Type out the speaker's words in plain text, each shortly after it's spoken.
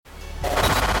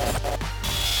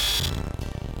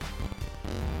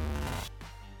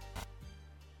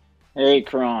Hey,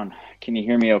 Karan, can you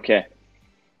hear me okay?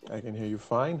 I can hear you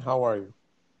fine. How are you?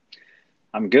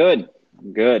 I'm good.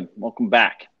 I'm good. Welcome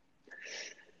back.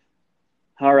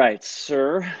 All right,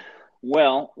 sir.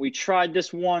 Well, we tried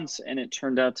this once and it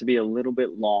turned out to be a little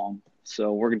bit long.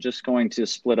 So we're just going to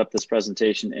split up this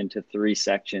presentation into three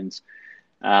sections.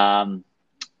 Um,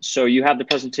 so you have the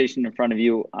presentation in front of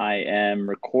you. I am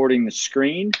recording the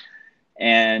screen.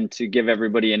 And to give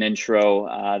everybody an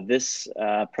intro, this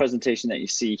presentation that you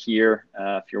see here,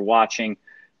 if you're watching,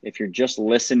 if you're just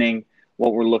listening,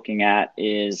 what we're looking at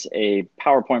is a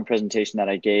PowerPoint presentation that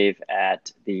I gave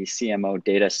at the CMO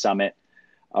Data Summit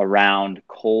around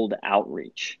cold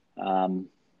outreach,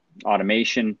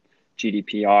 automation,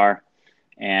 GDPR,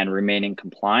 and remaining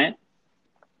compliant,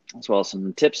 as well as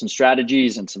some tips and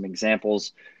strategies and some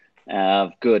examples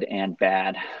of good and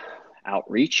bad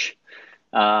outreach.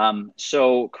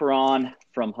 So Karan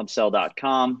from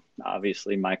hubsell.com,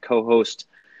 obviously my co-host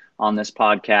on this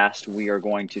podcast, we are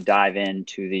going to dive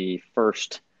into the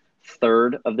first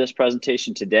third of this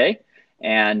presentation today.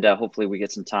 And hopefully we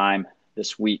get some time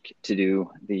this week to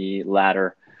do the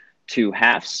latter two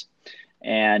halves.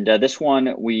 And this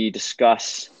one, we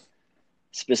discuss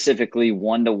specifically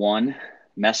one-to-one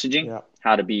messaging, Yeah.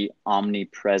 how to be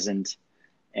omnipresent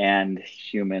and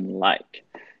human-like.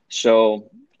 So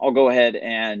I'll go ahead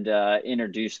and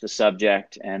introduce the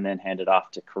subject and then hand it off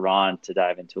to Karan to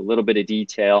dive into a little bit of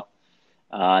detail.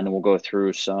 And then we'll go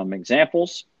through some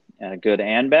examples, good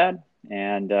and bad,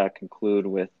 and conclude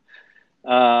with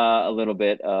a little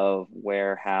bit of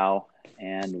where, how,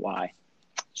 and why.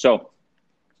 So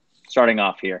starting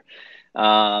off here,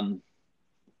 um,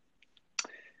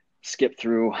 skip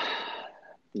through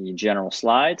the general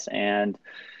slides and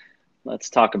let's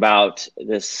talk about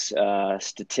this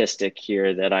statistic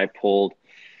here that I pulled.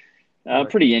 All right.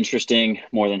 Pretty interesting.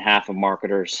 More than half of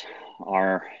marketers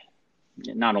are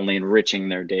not only enriching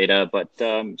their data, but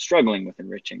struggling with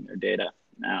enriching their data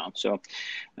now. So,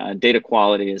 data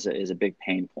quality is a big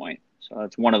pain point. So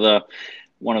it's one of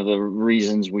the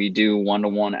reasons we do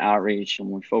one-to-one outreach and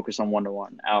we focus on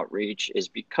one-to-one outreach is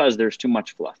because there's too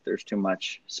much fluff. There's too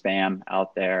much spam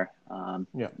out there,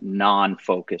 Yeah.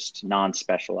 non-focused,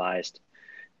 non-specialized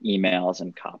emails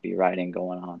and copywriting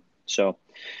going on. So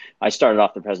I started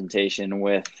off the presentation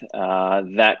with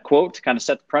that quote to kind of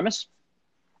set the premise.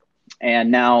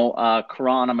 And now,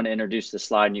 Karan, I'm going to introduce the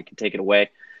slide and you can take it away.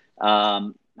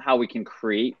 How we can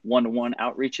create one-to-one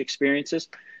outreach experiences.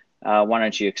 Why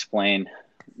don't you explain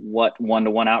what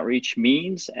one-to-one outreach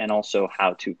means and also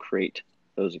how to create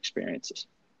those experiences?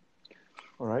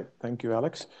 All right. Thank you,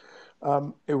 Alex.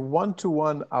 A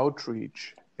one-to-one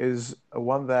outreach is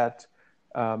one that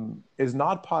is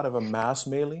not part of a mass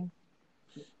mailing.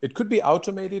 It could be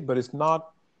automated, but it's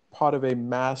not part of a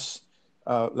mass,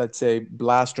 let's say,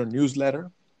 blast or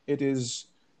newsletter. It is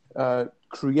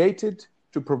created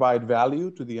to provide value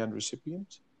to the end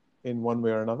recipient in one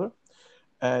way or another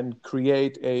and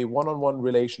create a one-on-one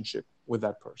relationship with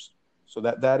that person. So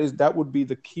that would be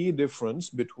the key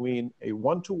difference between a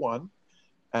one-to-one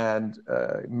and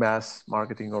mass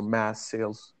marketing or mass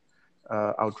sales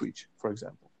outreach, for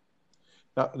example.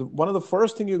 Now, one of the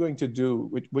first things you're going to do,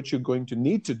 which you're going to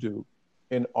need to do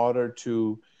in order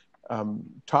to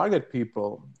target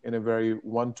people in a very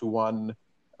one-to-one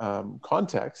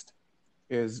context,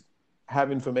 is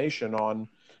have information on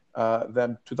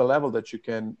them to the level that you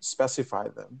can specify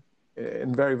them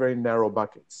in very, very narrow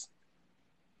buckets.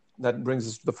 That brings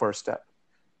us to the first step.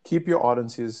 Keep your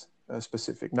audiences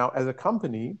specific. Now, as a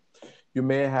company, you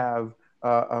may have,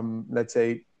 let's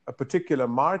say, a particular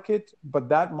market, but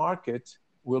that market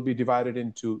will be divided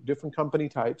into different company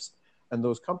types, and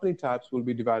those company types will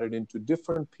be divided into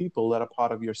different people that are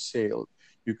part of your sale.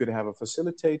 You could have a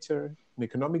facilitator, an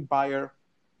economic buyer,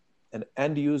 an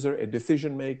end user, a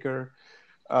decision maker,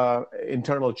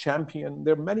 internal champion.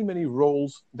 There are many, many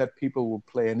roles that people will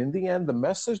play. And in the end, the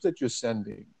message that you're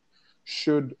sending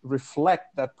should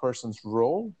reflect that person's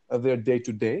role, their day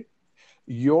to day,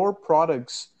 your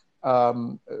product's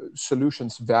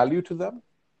solutions value to them,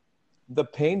 the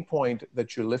pain point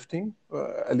that you're lifting,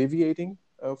 alleviating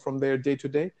from their day to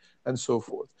day, and so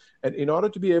forth. And in order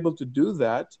to be able to do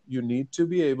that, you need to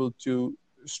be able to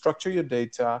structure your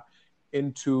data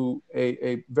into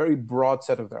a very broad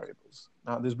set of variables.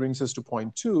 Now, this brings us to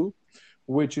point two,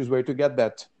 which is where to get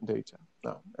that data.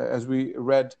 Now, as we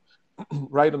read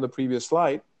right on the previous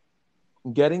slide,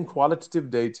 getting qualitative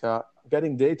data,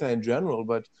 getting data in general,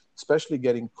 but especially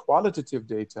getting qualitative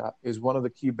data is one of the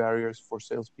key barriers for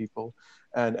salespeople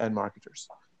and marketers.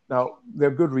 Now, there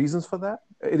are good reasons for that.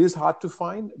 It is hard to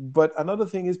find, but another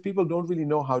thing is people don't really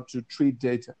know how to treat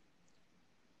data,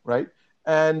 right?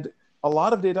 And a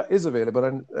lot of data is available,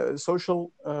 and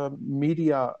social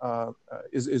media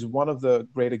is one of the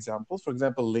great examples. For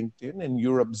example, LinkedIn, in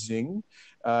Europe, Zing,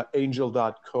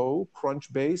 Angel.co,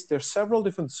 Crunchbase. There are several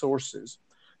different sources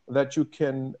that you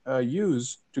can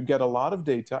use to get a lot of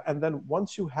data. And then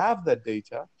once you have that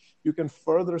data, you can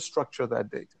further structure that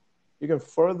data. You can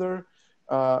further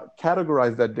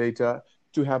categorize that data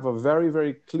to have a very,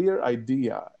 very clear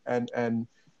idea and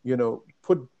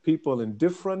put people in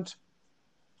different,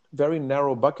 very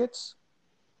narrow buckets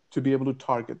to be able to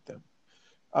target them.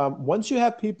 Once you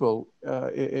have people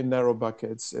in narrow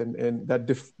buckets and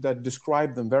that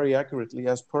describe them very accurately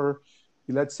as per,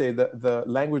 let's say, the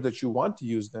language that you want to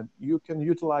use them, you can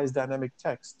utilize dynamic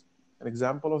text. An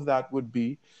example of that would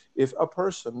be if a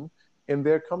person in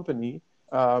their company,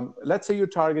 let's say you're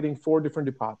targeting 4 different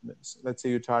departments. Let's say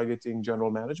you're targeting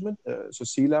general management, so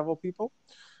C-level people.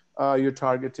 You're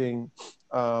targeting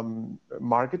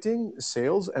marketing,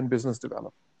 sales, and business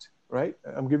development, right?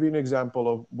 I'm giving you an example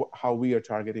of how we are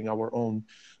targeting our own,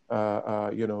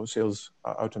 sales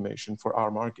automation for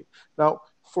our market. Now,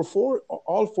 for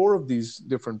all 4 of these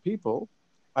different people,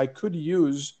 I could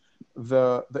use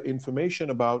the information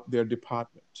about their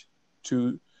department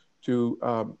to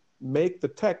make the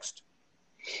text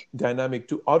dynamic,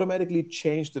 to automatically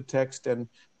change the text and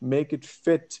make it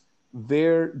fit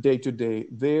their day-to-day,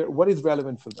 what is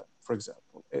relevant for them. For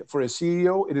example, for a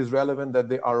CEO, it is relevant that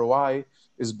the ROI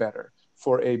is better.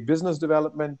 For a business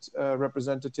development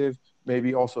representative,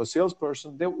 maybe also a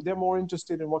salesperson, they're more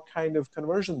interested in what kind of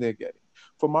conversion they're getting.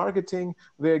 For marketing,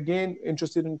 they're again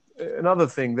interested in another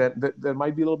thing that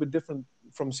might be a little bit different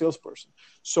from salesperson.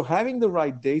 So having the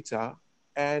right data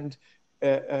and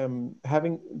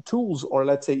having tools, or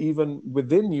let's say even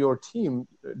within your team,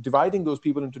 dividing those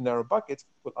people into narrow buckets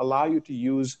will allow you to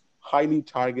use highly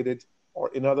targeted,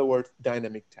 or in other words,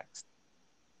 dynamic text.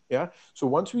 Yeah. So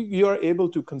once you are able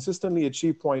to consistently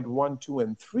achieve point 1, 2,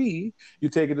 and 3, you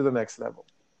take it to the next level,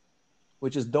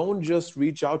 which is don't just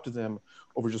reach out to them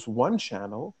over just one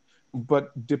channel,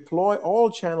 but deploy all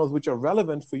channels which are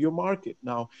relevant for your market.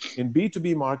 Now, in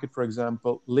B2B market, for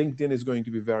example, LinkedIn is going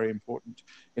to be very important.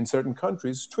 In certain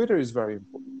countries, Twitter is very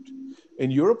important.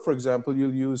 In Europe, for example,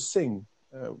 you'll use Sing.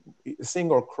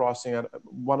 Sing or Crossing,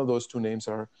 one of those 2 names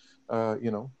are,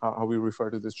 how we refer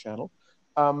to this channel.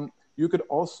 You could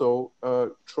also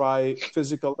try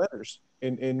physical letters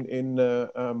in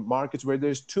markets where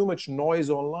there's too much noise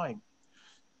online.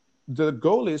 The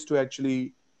goal is to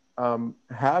actually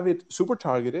have it super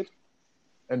targeted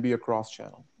and be a cross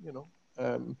channel,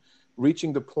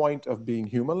 reaching the point of being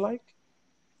human-like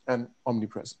and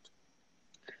omnipresent.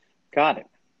 Got it.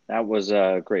 That was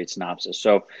a great synopsis.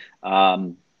 So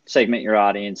segment your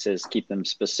audiences, keep them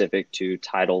specific to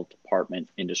title, department,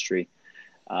 industry,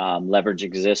 leverage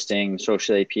existing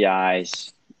social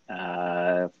APIs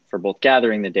for both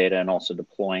gathering the data and also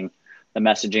deploying the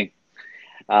messaging.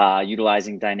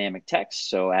 Utilizing dynamic text,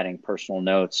 so adding personal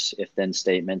notes, if-then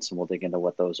statements, and we'll dig into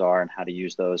what those are and how to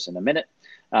use those in a minute.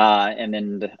 And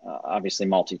then obviously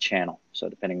multi-channel, so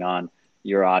depending on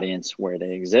your audience, where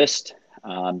they exist,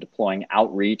 deploying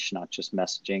outreach, not just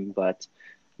messaging, but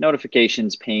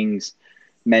notifications, pings,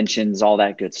 mentions, all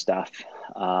that good stuff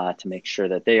to make sure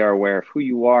that they are aware of who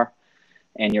you are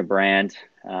and your brand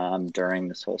during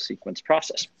this whole sequence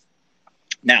process.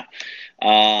 Now,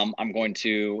 I'm going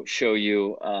to show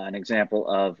you an example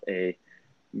of a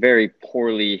very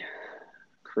poorly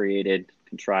created,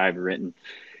 contrived, written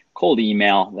cold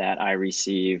email that I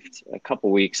received a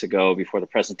couple weeks ago before the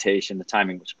presentation. The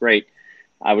timing was great.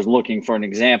 I was looking for an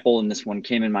example, and this one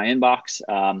came in my inbox.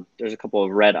 There's a couple of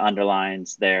red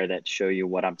underlines there that show you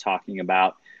what I'm talking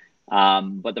about.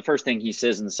 But the first thing he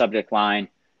says in the subject line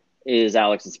is,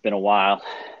 "Alex, it's been a while.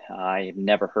 I have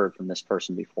never heard from this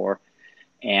person before."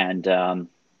 And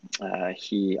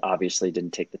he obviously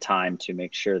didn't take the time to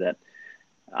make sure that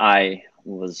I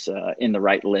was in the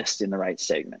right list, in the right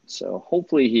segment. So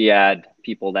hopefully he had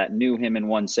people that knew him in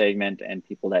one segment and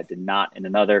people that did not in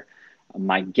another.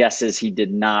 My guess is he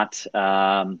did not,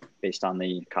 based on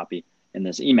the copy in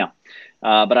this email.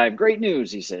 But I have great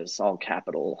news, he says, all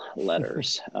capital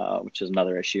letters, which is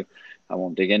another issue I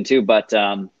won't dig into. But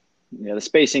the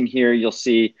spacing here, you'll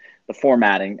see the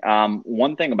formatting.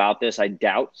 One thing about this, I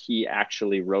doubt he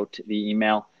actually wrote the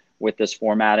email with this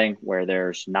formatting where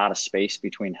there's not a space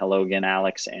between hello again,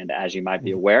 Alex, and as you might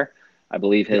be aware. I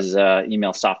believe his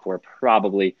email software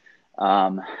probably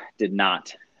did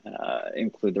not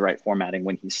include the right formatting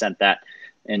when he sent that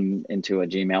into a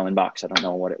Gmail inbox. I don't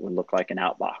know what it would look like in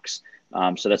Outbox.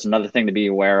 So that's another thing to be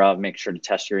aware of. Make sure to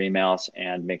test your emails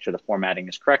and make sure the formatting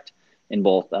is correct in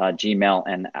both Gmail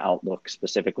and Outlook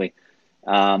specifically.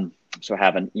 So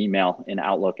have an email in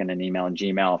Outlook and an email in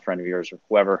Gmail, a friend of yours or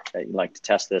whoever that you'd like to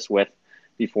test this with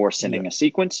before sending a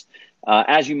sequence.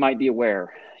 As you might be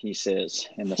aware, he says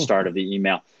in the start of the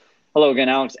email, hello again,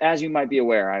 Alex. As you might be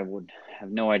aware, I would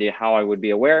have no idea how I would be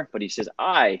aware, but he says,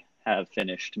 I have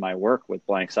finished my work with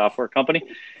blank software company,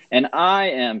 and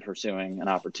I am pursuing an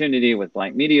opportunity with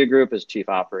blank media group as chief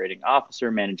operating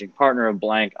officer, managing partner of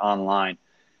blank online,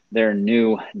 their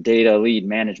new data lead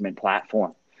management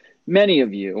platform. Many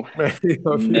of you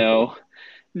know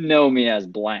me as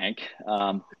blank.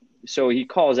 So he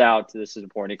calls out, this is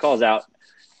important, he calls out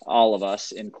all of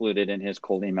us included in his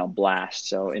cold email blast.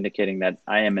 So indicating that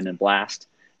I am in a blast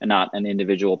and not an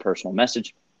individual personal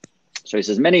message. So he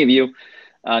says, many of you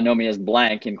know me as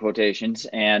blank in quotations,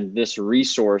 and this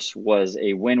resource was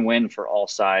a win-win for all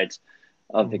sides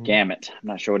of the gamut. I'm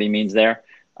not sure what he means there.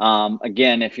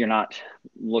 Again, if you're not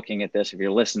looking at this, if you're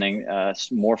listening,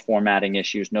 more formatting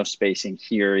issues, no spacing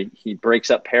here. He breaks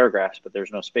up paragraphs, but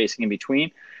there's no spacing in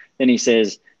between. Then he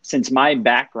says, since my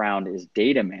background is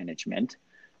data management,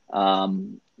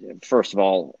 first of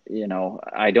all,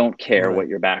 I don't care what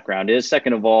your background is.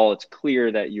 Second of all, it's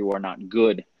clear that you are not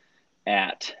good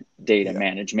at data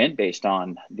management based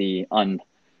on the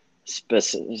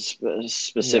specifics,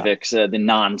 the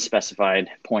non-specified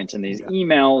points in these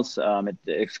emails.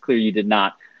 It's clear you did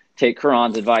not take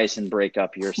Karan's advice and break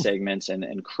up your segments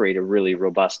and create a really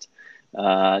robust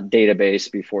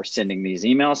database before sending these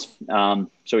emails.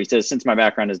 So he says, since my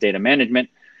background is data management,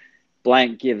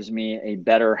 blank gives me a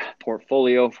better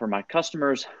portfolio for my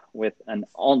customers with an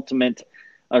unlimited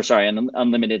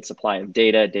supply of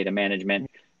data management,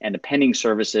 and appending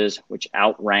services, which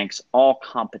outranks all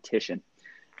competition.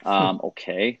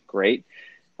 Okay, great.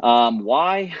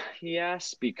 Why, he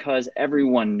asks? Because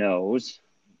everyone knows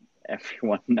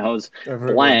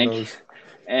blank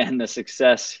and the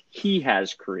success he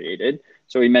has created.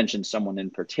 So he mentioned someone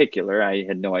in particular. I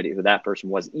had no idea who that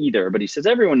person was either, but he says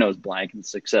everyone knows blank and the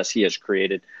success he has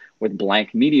created with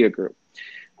blank media group.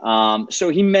 So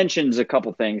he mentions a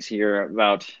couple things here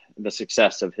about the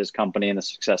success of his company and the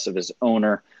success of his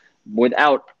owner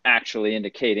without actually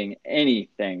indicating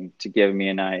anything to give me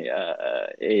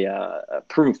a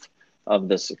proof of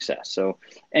the success. So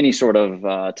any sort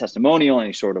of testimonial,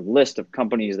 any sort of list of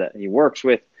companies that he works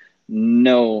with,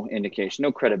 no indication,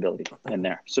 no credibility in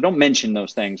there. So don't mention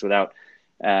those things without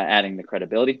adding the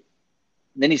credibility.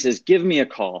 Then he says, give me a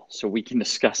call so we can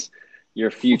discuss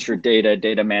your future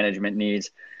data management needs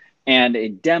and a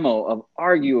demo of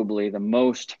arguably the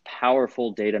most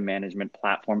powerful data management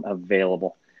platform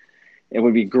available. It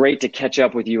would be great to catch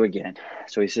up with you again.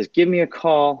 So he says, give me a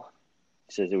call.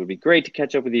 He says, it would be great to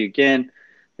catch up with you again.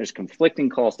 There's conflicting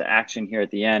calls to action here at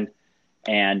the end.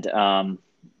 And, I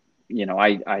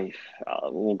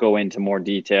will go into more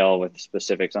detail with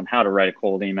specifics on how to write a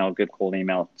good cold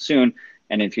email soon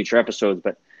and in future episodes.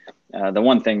 But the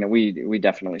one thing that we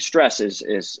definitely stress is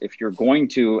if you're going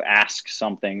to ask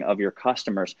something of your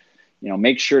customers,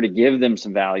 make sure to give them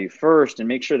some value first and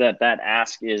make sure that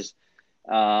ask is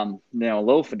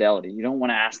low fidelity. You don't want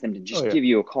to ask them to just give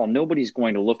you a call. Nobody's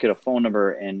going to look at a phone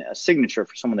number and a signature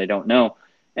for someone they don't know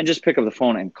and just pick up the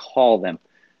phone and call them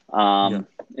from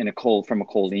a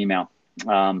cold email.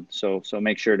 So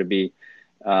make sure to be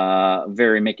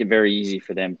make it very easy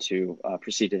for them to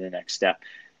proceed to the next step,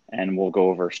 and we'll go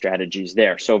over strategies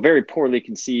there. So very poorly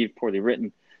conceived, poorly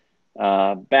written,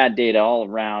 bad data all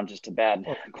around, just a bad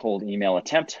cold email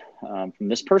attempt from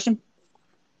this person.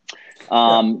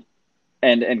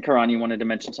 And Karan, you wanted to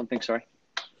mention something? Sorry.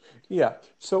 Yeah.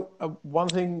 So one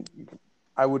thing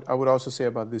I would also say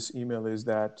about this email is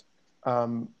that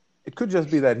it could just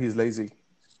be that he's lazy,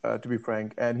 to be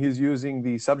frank, and he's using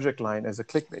the subject line as a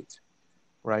clickbait,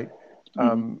 right?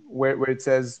 Where it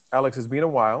says, Alex, it's been a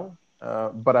while,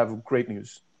 but I have great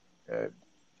news.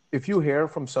 If you hear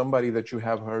from somebody that you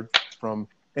have heard from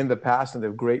in the past and they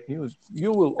have great news,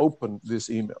 you will open this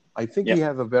email. I think he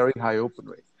has a very high open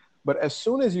rate. But as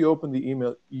soon as you open the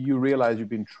email, you realize you've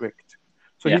been tricked.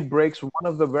 So he breaks one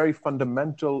of the very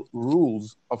fundamental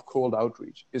rules of cold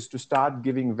outreach, is to start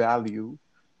giving value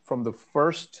from the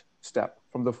first step,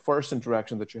 from the first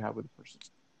interaction that you have with the person.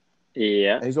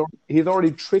 Yeah. And he's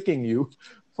already tricking you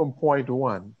from point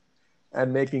one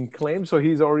and making claims. So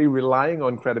he's already relying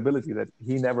on credibility that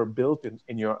he never built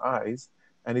in your eyes,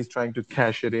 and he's trying to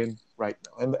cash it in right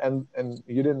now. And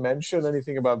you didn't mention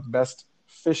anything about best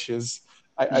fishes.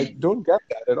 I don't get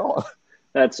that at all.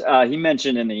 That's he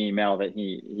mentioned in the email that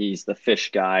he's the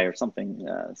fish guy or something,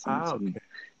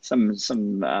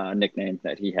 some nickname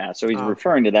that he has. So he's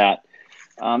referring to that.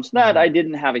 So that I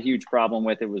didn't have a huge problem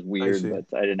with. It was I weird, see. but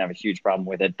I didn't have a huge problem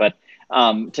with it. But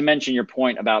to mention your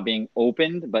point about being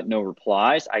opened but no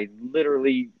replies, I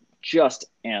literally just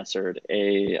answered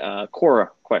a Quora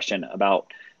question about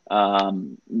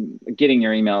getting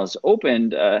your emails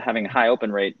opened, having a high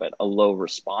open rate but a low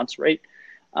response rate.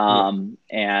 Yeah.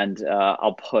 And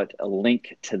I'll put a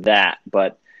link to that.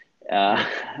 But Yeah.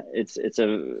 it's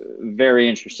a very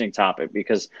interesting topic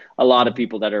because a lot of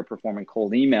people that are performing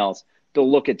cold emails, they'll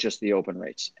look at just the open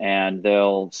rates and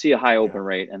they'll see a high Yeah. open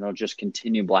rate and they'll just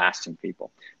continue blasting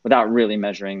people without really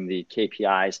measuring the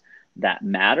KPIs that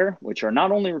matter, which are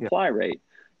not only Yeah. reply rate,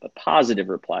 but positive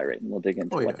reply rate. And we'll dig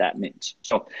into Oh, yeah. what that means.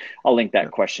 So I'll link that Yeah.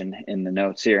 question in the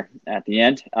notes here at the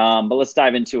end. But let's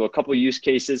dive into a couple use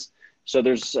cases. So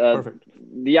there's Perfect.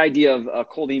 the idea of a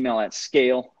cold email at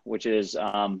scale, which is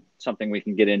something we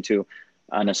can get into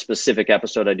on a specific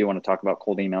episode. I do want to talk about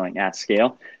cold emailing at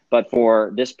scale. But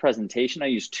for this presentation, I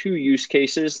use two use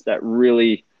cases that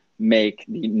really make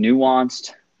the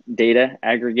nuanced data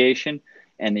aggregation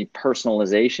and the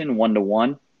personalization,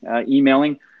 one-to-one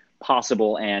emailing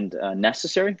possible and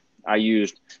necessary. I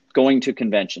used going to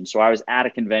conventions. So I was at a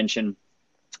convention.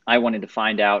 I wanted to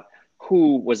find out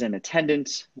who was in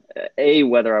attendance, A,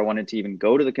 whether I wanted to even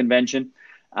go to the convention,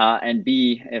 and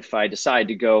B, if I decide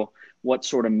to go, what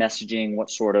sort of messaging,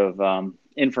 what sort of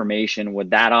information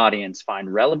would that audience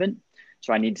find relevant?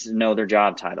 So I needed to know their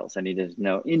job titles. I needed to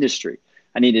know industry.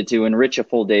 I needed to enrich a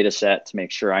full data set to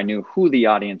make sure I knew who the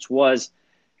audience was,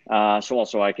 so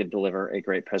also I could deliver a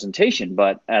great presentation.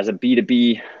 But as a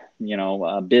B2B,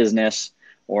 business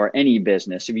or any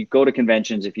business, if you go to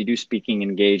conventions, if you do speaking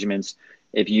engagements,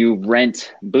 if you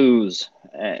rent booze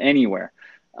anywhere,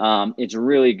 it's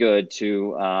really good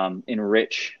to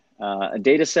enrich a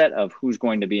data set of who's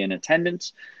going to be in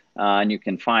attendance. And you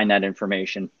can find that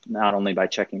information not only by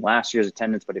checking last year's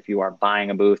attendance, but if you are buying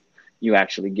a booth, you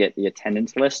actually get the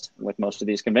attendance list with most of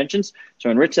these conventions. So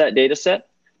enrich that data set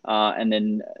and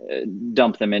then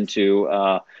dump them into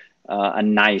a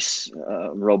nice,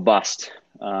 robust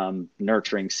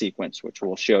nurturing sequence, which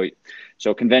we'll show you.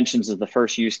 So conventions is the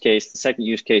first use case. The second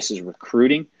use case is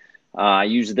recruiting. I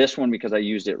use this one because I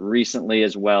used it recently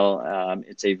as well.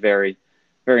 It's a very,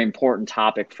 very important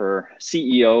topic for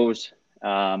CEOs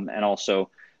and also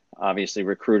obviously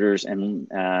recruiters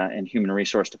and human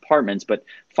resource departments, but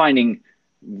finding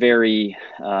very,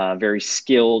 very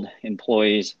skilled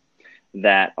employees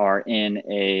that are in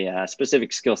a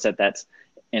specific skill set that's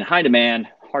in high demand,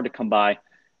 hard to come by.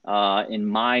 In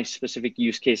my specific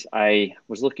use case, I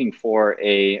was looking for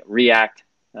a React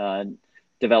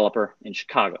developer in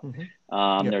Chicago.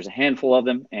 There's a handful of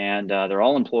them, and they're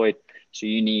all employed. So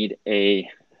you need a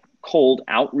cold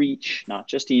outreach, not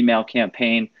just email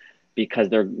campaign, because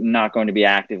they're not going to be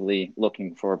actively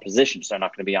looking for positions. They're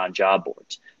not going to be on job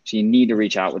boards. So you need to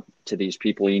reach out to these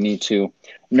people. You need to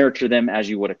nurture them as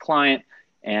you would a client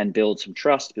and build some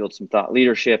trust, build some thought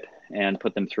leadership, and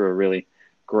put them through a really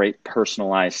great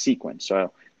personalized sequence.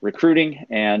 So recruiting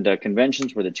and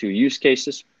conventions were the two use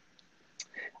cases.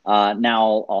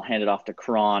 Now I'll hand it off to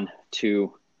Karan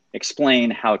to explain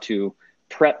how to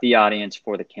prep the audience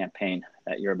for the campaign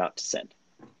that you're about to send.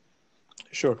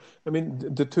 Sure. I mean,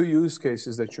 the two use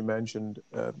cases that you mentioned,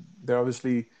 there are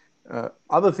obviously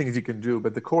other things you can do,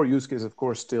 but the core use case, of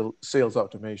course, still sales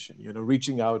automation,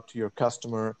 reaching out to your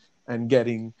customer and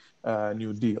getting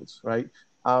new deals, right?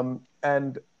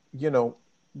 And,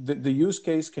 the use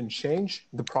case can change.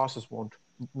 The process won't,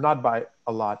 not by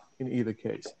a lot in either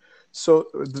case. So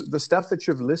the steps that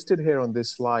you've listed here on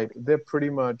this slide, they're pretty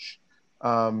much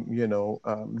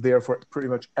there for pretty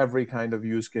much every kind of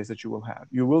use case that you will have.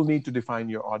 You will need to define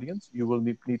your audience. You will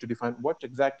need to define what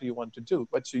exactly you want to do.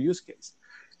 What's your use case?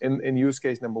 In use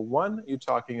case number one, you're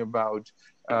talking about,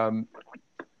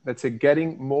 let's say,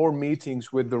 getting more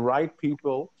meetings with the right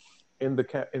people in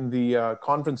the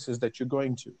conferences that you're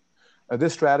going to.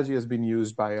 This strategy has been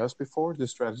used by us before.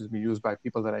 This strategy has been used by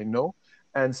people that I know.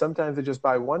 And sometimes they just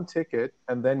buy one ticket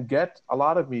and then get a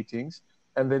lot of meetings,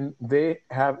 and then they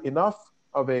have enough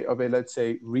of a let's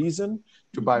say reason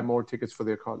to buy more tickets for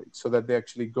their colleagues, so that they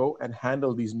actually go and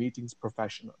handle these meetings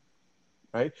professionally,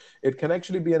 right? It can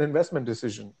actually be an investment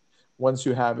decision once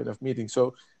you have enough meetings.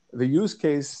 So the use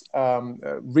case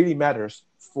really matters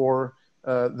for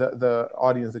the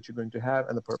audience that you're going to have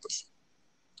and the purpose.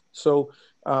 So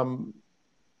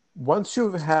once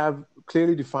you have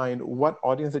clearly defined what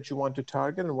audience that you want to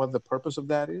target and what the purpose of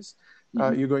that is,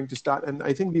 you're going to start. And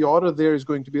I think the order there is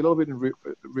going to be a little bit in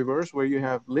reverse, where you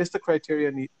have list the criteria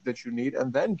that you need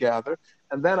and then gather.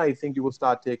 And then I think you will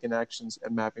start taking actions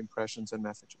and map impressions and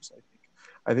messages,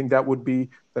 I think that would be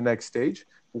the next stage.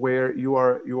 where you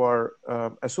are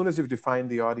as soon as you've defined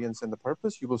the audience and the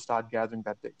purpose, you will start gathering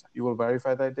that data. You will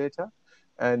verify that data,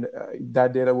 and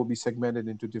that data will be segmented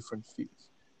into different fields.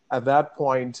 At that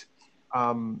point,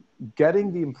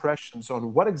 getting the impressions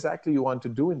on what exactly you want to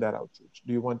do in that outreach.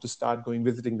 Do you want to start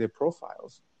visiting their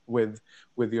profiles with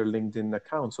your LinkedIn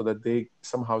account so that they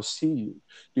somehow see you?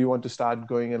 Do you want to start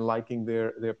going and liking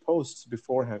their posts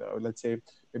beforehand, or let's say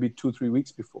maybe 2-3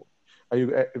 weeks before? Are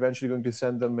you eventually going to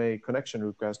send them a connection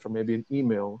request, or maybe an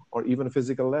email, or even a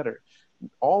physical letter?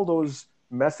 All those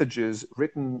messages,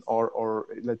 written or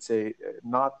let's say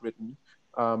not written,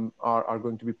 are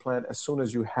going to be planned as soon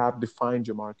as you have defined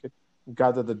your market,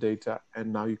 gather the data,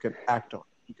 and now you can act on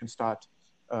it. You can start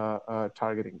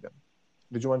targeting them.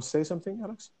 Did you want to say something,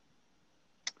 Alex?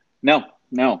 No.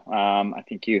 I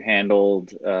think you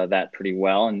handled that pretty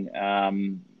well.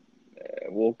 And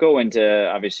we'll go into,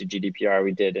 obviously, GDPR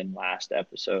we did in last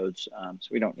episodes, so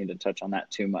we don't need to touch on that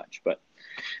too much. But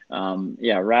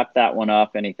yeah, wrap that one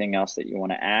up. Anything else that you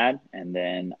want to add? And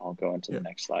then I'll go into the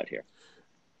next slide here.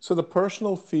 So the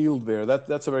personal field there,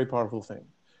 that's a very powerful thing.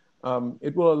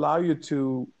 It will allow you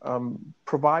to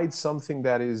provide something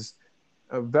that is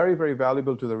very, very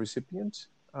valuable to the recipient.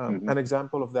 An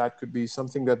example of that could be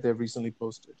something that they've recently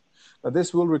posted. Now,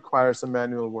 this will require some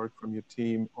manual work from your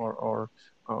team or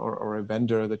a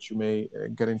vendor that you may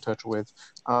get in touch with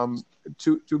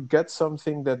to get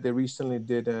something that they recently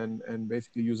did and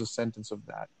basically use a sentence of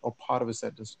that or part of a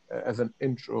sentence as an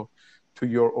intro to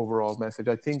your overall message.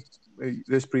 I think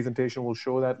this presentation will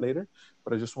show that later,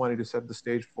 but I just wanted to set the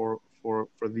stage for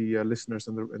the listeners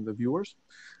and the viewers.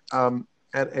 And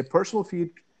a personal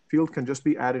field can just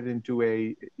be added into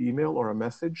a email or a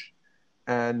message,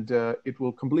 and it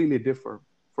will completely differ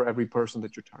for every person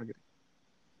that you're targeting,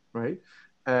 right?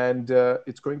 And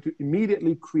it's going to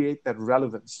immediately create that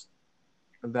relevance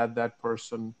that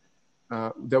person,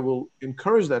 that will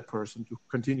encourage that person to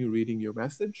continue reading your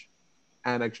message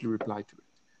and actually reply to it.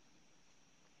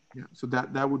 Yeah, so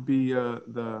that would be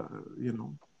the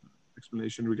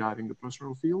explanation regarding the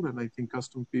personal field, and I think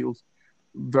custom fields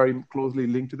very closely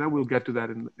linked to that. We'll get to that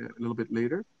in a little bit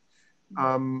later.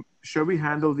 Shall we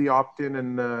handle the opt-in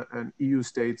and EU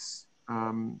states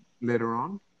later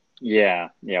on? Yeah.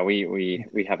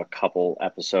 We have a couple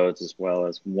episodes as well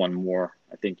as one more,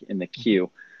 I think, in the queue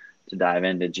to dive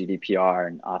into GDPR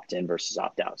and opt-in versus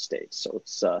opt-out states. So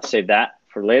let's save that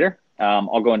for later.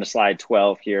 I'll go into slide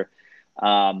 12 here.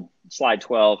 Slide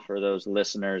 12 for those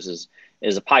listeners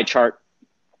is a pie chart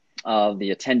of the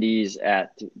attendees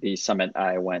at the summit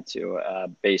I went to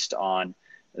based on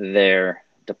their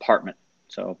department.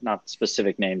 So not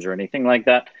specific names or anything like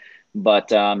that, but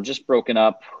just broken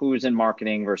up who's in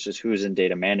marketing versus who's in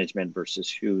data management versus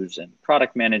who's in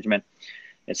product management,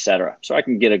 etc. So I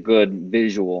can get a good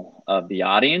visual of the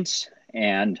audience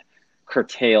and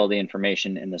curtail the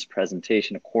information in this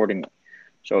presentation accordingly.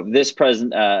 So this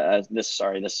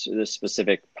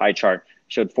specific pie chart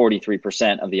showed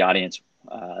 43% of the audience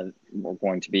were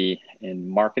going to be in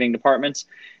marketing departments,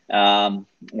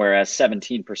 whereas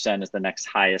 17% is the next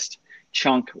highest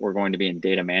chunk. We're going to be in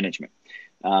data management.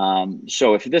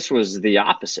 So if this was the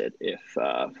opposite, if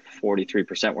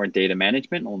 43% were in data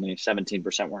management, only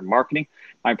 17% were in marketing,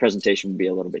 my presentation would be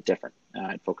a little bit different.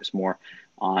 I'd focus more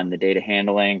on the data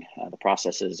handling, the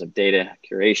processes of data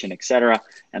curation, et cetera,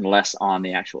 and less on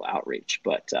the actual outreach.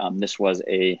 But this was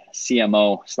a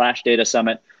CMO/data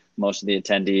summit. Most of the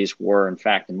attendees were, in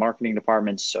fact, in marketing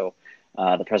departments. So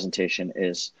the presentation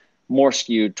is more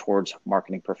skewed towards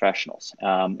marketing professionals.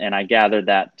 And I gathered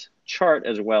that chart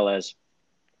as well as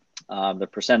the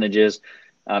percentages.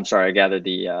 I gathered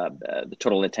the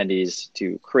total attendees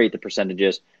to create the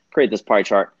percentages, create this pie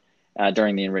chart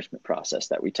during the enrichment process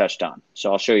that we touched on.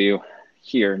 So I'll show you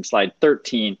here in slide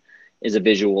 13 is a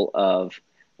visual of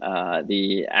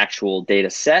the actual data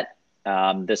set.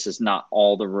 This is not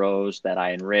all the rows that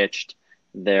I enriched.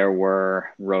 There were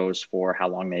rows for how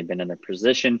long they've been in their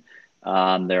position.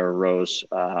 There are rows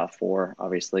for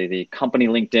obviously the company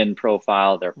LinkedIn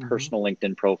profile, their personal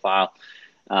LinkedIn profile,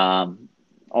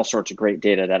 all sorts of great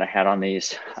data that I had on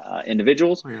these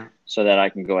individuals so that I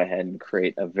can go ahead and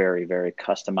create a very, very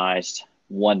customized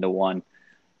one-to-one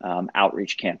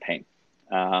outreach campaign.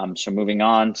 So moving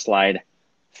on, slide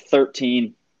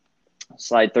 13.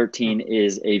 Slide 13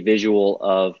 is a visual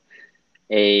of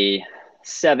a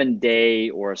 7-day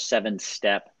or a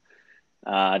 7-step,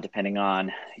 depending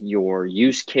on your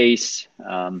use case.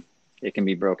 It can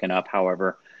be broken up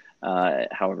however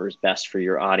is best for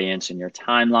your audience and your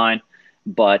timeline.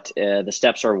 But the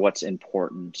steps are what's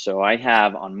important. So I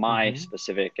have on my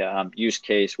specific use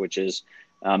case, which is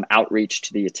outreach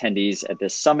to the attendees at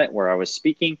this summit where I was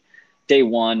speaking, Day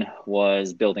one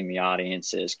was building the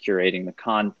audiences, curating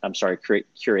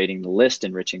the list,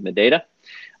 enriching the data.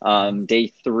 Day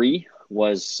three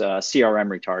was CRM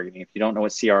retargeting. If you don't know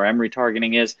what CRM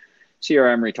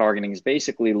retargeting is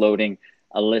basically loading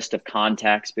a list of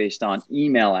contacts based on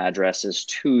email addresses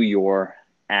to your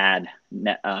ad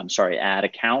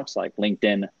accounts like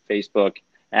LinkedIn, Facebook,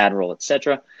 AdRoll,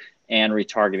 etc., and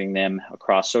retargeting them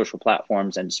across social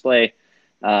platforms and display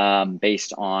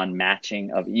based on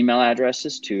matching of email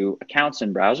addresses to accounts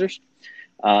and browsers.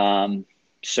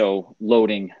 So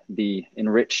loading the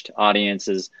enriched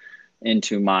audiences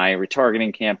into my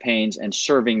retargeting campaigns and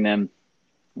serving them,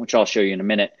 which I'll show you in a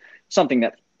minute, something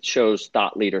that shows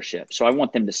thought leadership. So I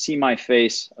want them to see my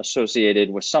face associated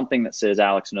with something that says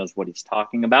Alex knows what he's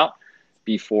talking about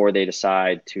before they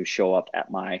decide to show up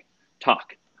at my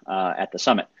talk at the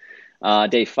summit.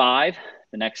 Day five,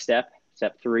 the next step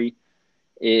 3,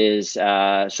 is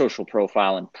social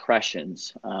profile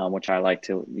impressions, which I like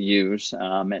to use.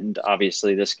 And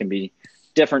obviously this can be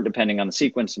different depending on the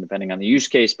sequence and depending on the use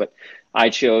case, but I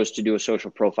chose to do a social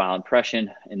profile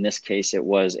impression. In this case, it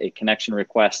was a connection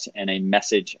request and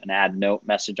an ad note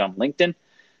message on LinkedIn,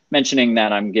 mentioning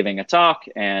that I'm giving a talk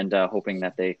and hoping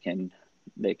that they can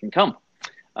come.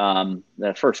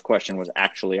 The first question was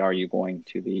actually, are you going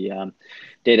to the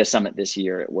data summit this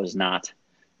year? It was not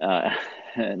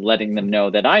letting them know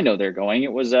that I know they're going.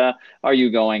 It was, are you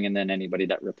going? And then anybody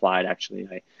that replied, actually,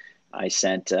 I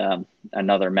sent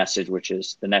another message, which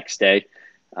is the next day,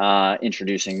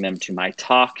 introducing them to my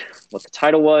talk, what the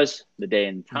title was, the day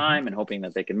and time, and hoping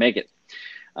that they can make it.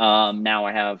 Now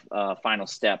I have a final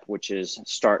step, which is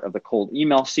start of the cold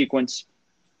email sequence.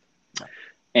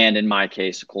 And in my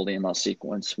case, a cold email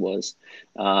sequence was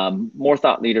more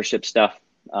thought leadership stuff,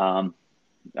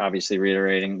 obviously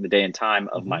reiterating the day and time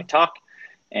of my talk.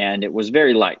 And it was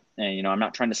very light. And, I'm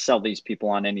not trying to sell these people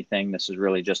on anything. This is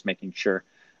really just making sure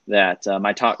that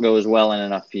my talk goes well and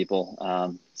enough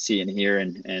people see and hear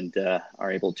and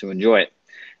are able to enjoy it.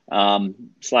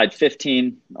 Slide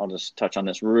 15, I'll just touch on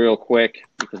this real quick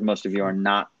because most of you are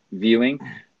not viewing,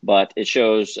 but it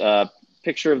shows a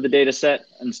picture of the data set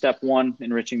in step 1,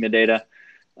 enriching the data,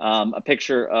 a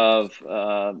picture of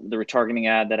the retargeting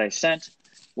ad that I sent,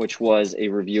 which was a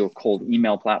review of cold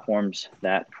email platforms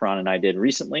that Karan and I did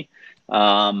recently.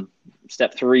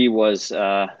 Step 3 was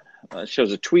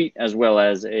shows a tweet as well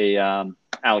as a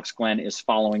Alex Glenn is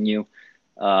following you,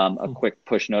 a quick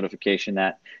push notification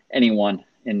that anyone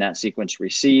in that sequence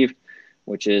received,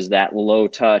 which is that low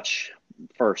touch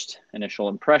first initial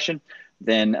impression,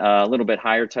 then a little bit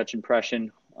higher touch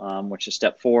impression, which is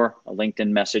step 4, a LinkedIn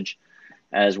message,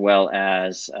 as well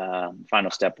as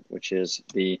final step, which is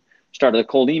the start of the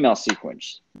cold email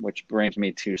sequence, which brings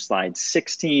me to slide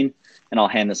 16. And I'll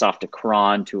hand this off to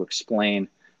Karan to explain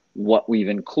what we've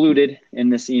included in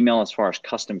this email as far as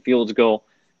custom fields go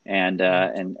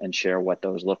and share what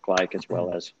those look like as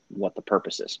well as what the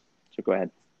purpose is. So go ahead.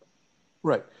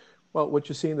 Right. Well, what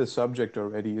you see in the subject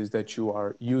already is that you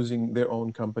are using their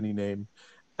own company name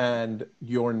and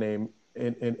your name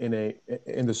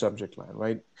in the subject line,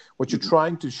 right? What you're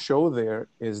trying to show there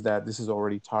is that this is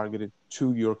already targeted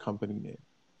to your company name,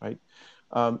 right?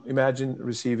 Imagine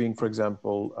receiving, for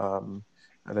example,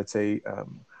 let's say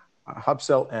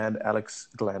Hubcell and Alex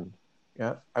Glenn.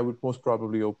 Yeah, I would most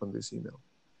probably open this email,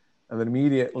 and then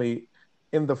immediately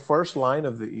in the first line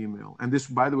of the email, and this,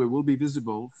 by the way, will be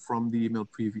visible from the email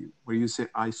preview, where you say,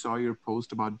 I saw your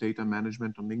post about data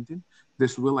management on LinkedIn.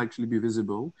 This will actually be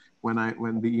visible when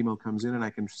the email comes in, and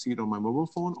I can see it on my mobile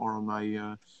phone or on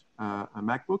my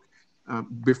MacBook.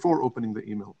 Before opening the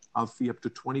email, I'll see up to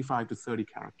 25 to 30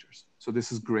 characters. So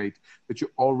this is great that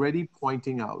you're already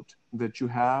pointing out that you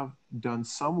have done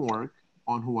some work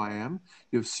on who I am.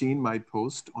 You've seen my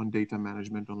post on data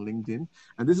management on LinkedIn.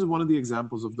 And this is one of the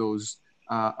examples of those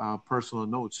personal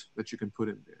notes that you can put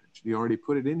in there. You already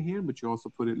put it in here, but you also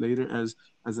put it later as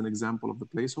an example of the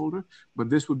placeholder. But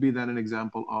this would be then an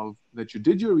example of that you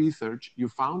did your research, you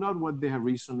found out what they have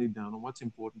recently done, and what's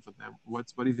important for them, what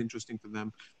is interesting to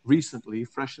them recently,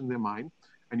 fresh in their mind,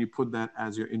 and you put that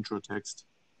as your intro text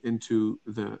into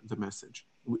the message.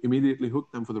 We immediately hook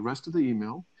them for the rest of the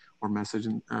email or message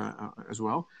as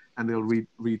well, and they'll read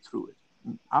through it.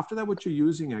 After that, what you're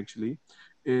using actually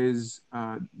is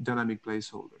dynamic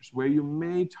placeholders, where you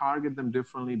may target them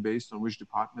differently based on which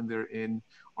department they're in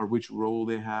or which role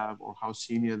they have or how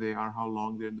senior they are, how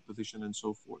long they're in the position and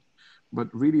so forth. But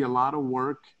really a lot of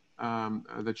work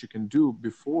that you can do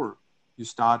before you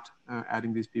start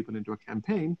adding these people into a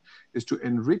campaign is to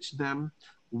enrich them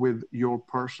with your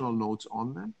personal notes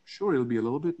on them. Sure, it'll be a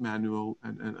little bit manual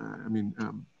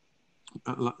and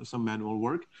some manual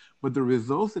work, but the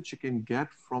results that you can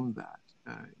get from that.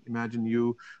 Imagine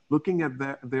you looking at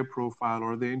their profile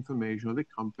or their information or the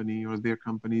company or their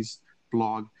company's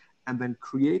blog, and then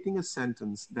creating a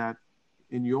sentence that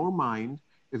in your mind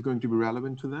is going to be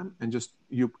relevant to them, and just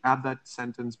you add that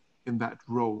sentence in that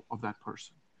row of that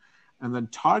person, and then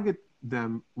target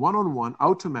them one-on-one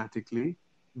automatically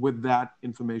with that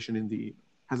information in the email.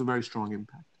 Has a very strong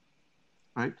impact,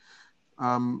 right?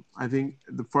 I think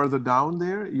the further down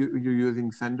there, you're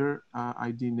using sender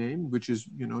ID name, which is,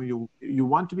 you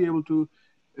want to be able to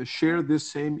share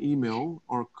this same email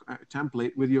or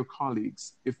template with your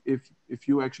colleagues. If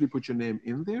you actually put your name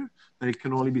in there, then it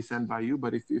can only be sent by you.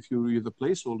 But if you use a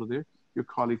placeholder there, your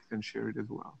colleagues can share it as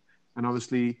well. And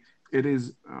obviously, it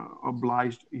is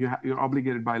obliged. You're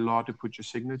obligated by law to put your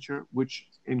signature, which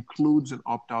includes an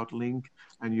opt-out link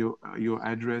and your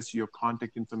address, your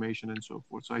contact information, and so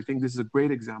forth. So I think this is a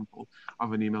great example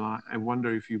of an email. I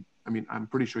wonder if I'm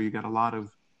pretty sure you got a lot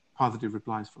of positive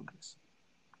replies from this.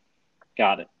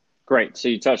 Got it. Great. So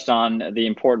you touched on the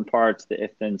important parts, the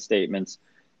if-then statements,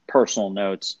 personal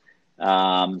notes,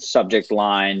 subject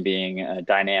line being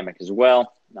dynamic as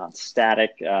well, not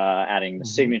static, adding the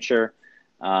signature.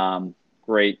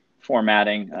 Great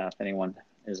formatting. If anyone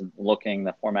isn't looking,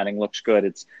 the formatting looks good.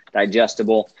 It's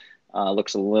digestible.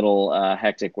 Looks a little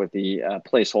hectic with the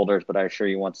placeholders, but I assure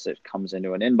you once it comes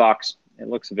into an inbox, it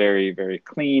looks very, very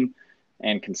clean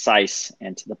and concise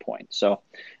and to the point. So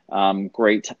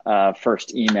great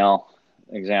first email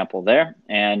example there.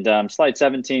 And slide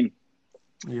 17.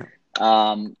 Yeah.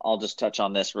 I'll just touch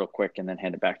on this real quick and then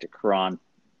hand it back to Karan.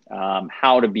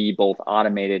 How to be both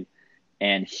automated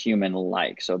and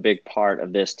human-like. So a big part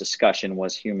of this discussion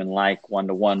was human-like,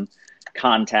 one-to-one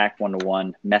contact,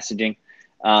 one-to-one messaging.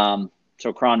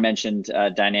 So Karan mentioned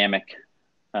dynamic,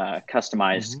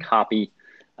 customized copy,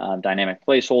 dynamic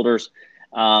placeholders.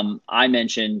 I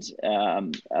mentioned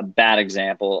a bad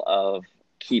example of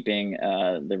keeping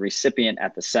the recipient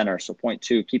at the center. So point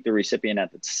 2, keep the recipient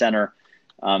at the center.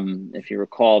 If you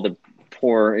recall, the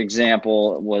poor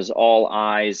example was all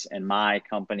eyes and my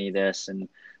company this and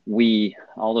we,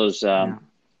 all those and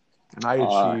I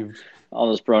achieved all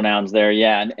those pronouns there.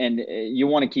 Yeah. And you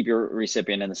want to keep your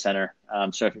recipient in the center.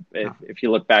 So if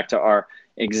you look back to our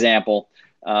example,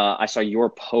 I saw your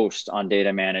post on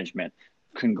data management.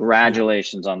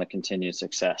 Congratulations on the continued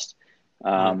success.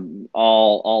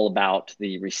 All about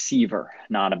the receiver,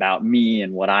 not about me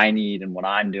and what I need and what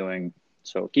I'm doing.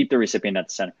 So keep the recipient at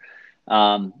the center.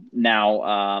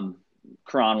 Now,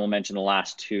 Karan will mention the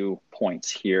last 2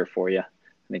 points here for you.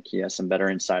 I think he has some better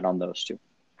insight on those 2.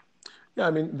 Yeah,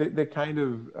 I mean, they kind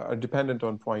of are dependent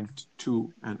on point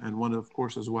 2 and 1, of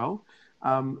course, as well.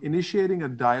 Initiating a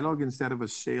dialogue instead of a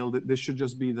sale, this should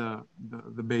just be the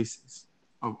basis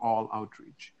of all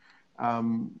outreach.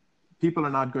 People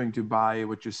are not going to buy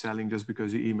what you're selling just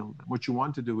because you email them. What you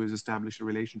want to do is establish a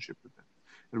relationship with them,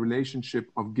 a relationship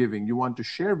of giving. You want to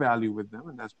share value with them,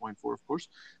 and that's point 4, of course,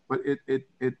 but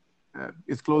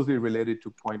it's closely related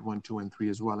to point 1, 2, and 3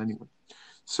 as well anyway.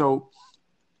 So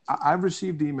I've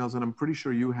received emails, and I'm pretty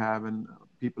sure you have, and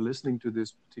people listening to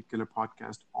this particular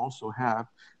podcast also have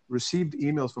received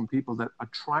emails from people that are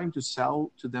trying to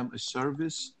sell to them a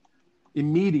service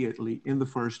immediately in the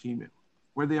first email,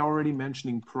 where they're already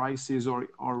mentioning prices or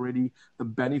already the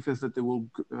benefits that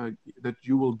that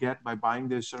you will get by buying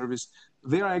their service.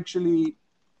 They are actually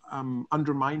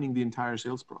undermining the entire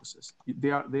sales process.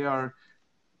 They are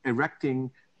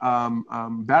erecting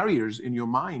barriers in your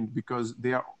mind because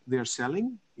they're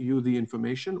selling you the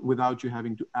information without you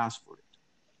having to ask for it,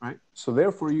 right? So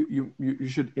therefore, you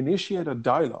should initiate a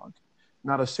dialogue,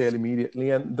 not a sale immediately.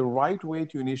 And the right way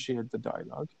to initiate the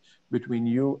dialogue between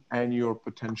you and your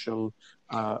potential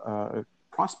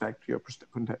prospect, your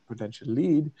potential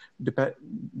lead,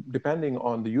 depending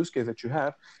on the use case that you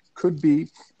have, could be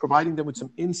providing them with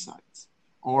some insights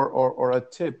or a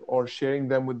tip, or sharing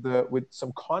them with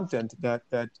some content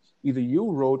that either you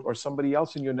wrote or somebody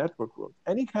else in your network wrote.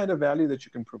 Any kind of value that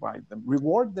you can provide them.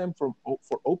 Reward them for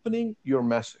opening your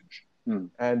message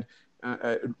and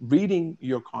reading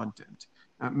your content.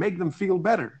 Make them feel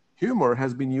better. Humor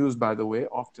has been used, by the way,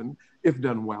 often, if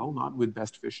done well, not with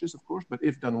best fishes, of course, but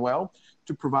if done well,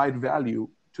 to provide value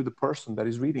to the person that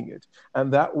is reading it.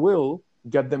 And that will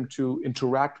get them to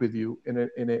interact with you in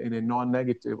a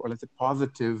non-negative, or let's say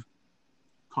positive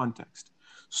context.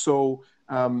 So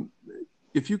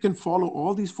if you can follow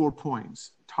all these 4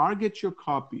 points, target your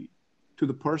copy to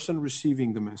the person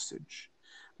receiving the message,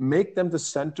 make them the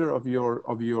center of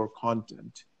your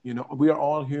content. You know, we are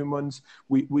all humans.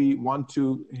 We want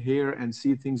to hear and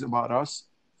see things about us.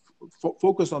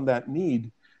 Focus on that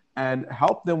need, and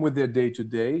help them with their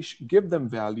day-to-day, give them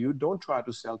value. Don't try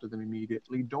to sell to them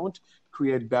immediately. Don't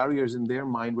create barriers in their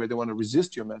mind where they want to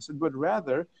resist your message, but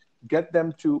rather get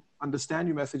them to understand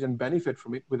your message and benefit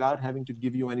from it without having to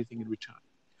give you anything in return.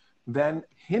 Then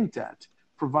hint at,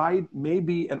 provide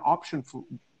maybe an option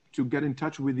to get in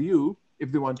touch with you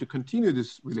if they want to continue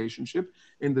this relationship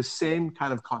in the same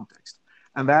kind of context.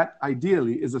 And that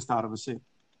ideally is the start of a sale.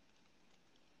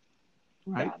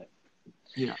 Right? Got it.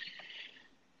 Yeah.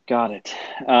 Got it.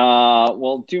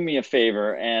 Well, do me a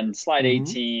favor, and slide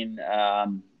 18,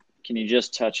 can you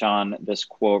just touch on this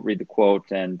quote, read the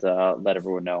quote, and let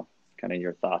everyone know kind of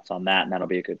your thoughts on that, and that'll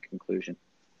be a good conclusion.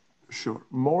 Sure.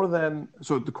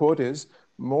 So the quote is,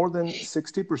 more than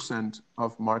 60%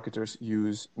 of marketers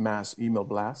use mass email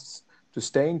blasts to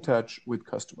stay in touch with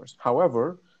customers.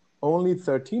 However, only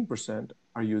 13%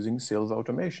 are using sales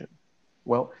automation.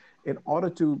 Well, in order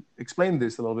to explain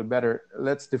this a little bit better,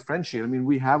 let's differentiate. I mean,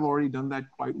 we have already done that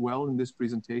quite well in this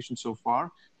presentation so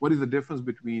far. What is the difference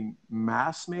between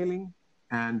mass mailing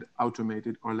and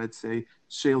automated, or let's say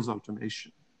sales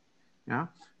automation? Yeah,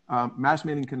 mass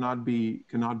mailing cannot be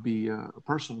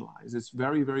personalized. It's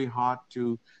very, very hard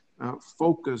to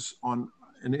focus on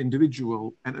an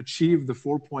individual and achieve the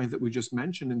 4 points that we just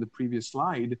mentioned in the previous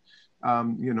slide.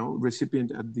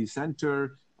 Recipient at the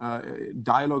center,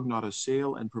 dialogue, not a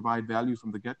sale, and provide value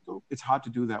from the get-go. It's hard to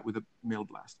do that with a mail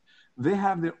blast. They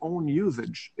have their own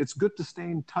usage. It's good to stay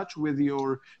in touch with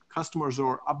your customers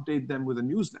or update them with a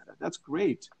newsletter. That's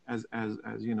great as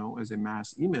a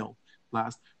mass email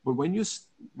blast. But when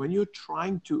you're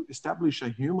trying to establish a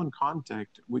human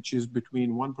contact, which is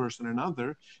between one person and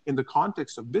another, in the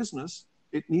context of business,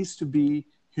 it needs to be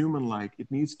human-like.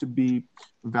 It needs to be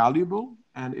valuable,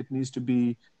 and it needs to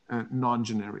be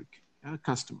non-generic.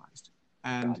 Customized.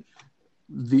 And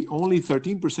the only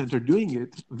 13% are doing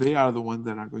it. They are the ones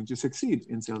that are going to succeed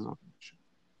in sales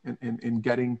automation, in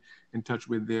getting in touch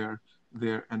with their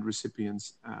end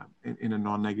recipients in a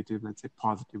non-negative, let's say,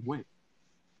 positive way.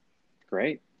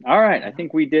 Great. All right. I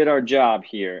think we did our job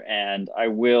here. And I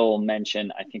will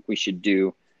mention, I think we should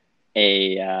do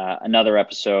another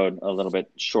episode, a little bit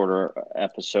shorter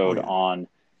episode on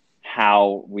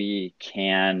how we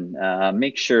can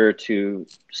make sure to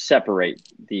separate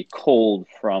the cold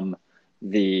from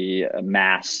the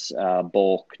mass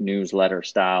bulk newsletter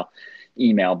style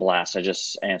email blast. I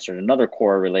just answered another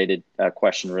core related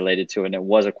question related to it, and it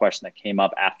was a question that came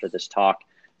up after this talk.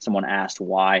 Someone asked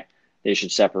why they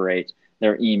should separate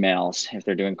their emails if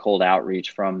they're doing cold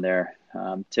outreach from their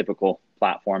typical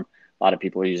platform. A lot of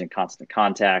people are using Constant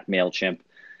Contact, MailChimp,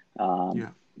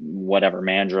 whatever,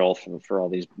 Mandrill for all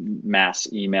these mass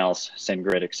emails,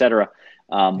 SendGrid, et cetera.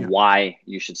 Why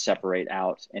you should separate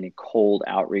out any cold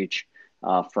outreach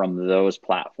from those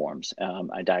platforms.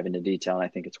 I dive into detail, and I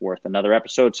think it's worth another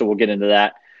episode. So we'll get into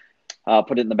that.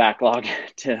 Put it in the backlog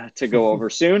to go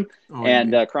over soon.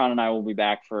 Karan and I will be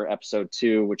back for episode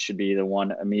 2, which should be the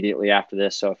one immediately after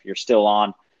this. So if you're still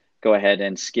on, go ahead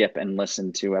and skip and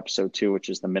listen to episode 2, which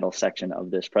is the middle section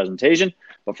of this presentation.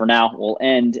 But for now, we'll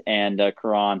end. And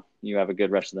Karan, you have a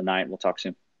good rest of the night. We'll talk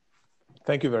soon.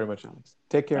 Thank you very much, Alex.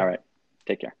 Take care. All right.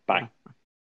 Take care. Bye. Bye.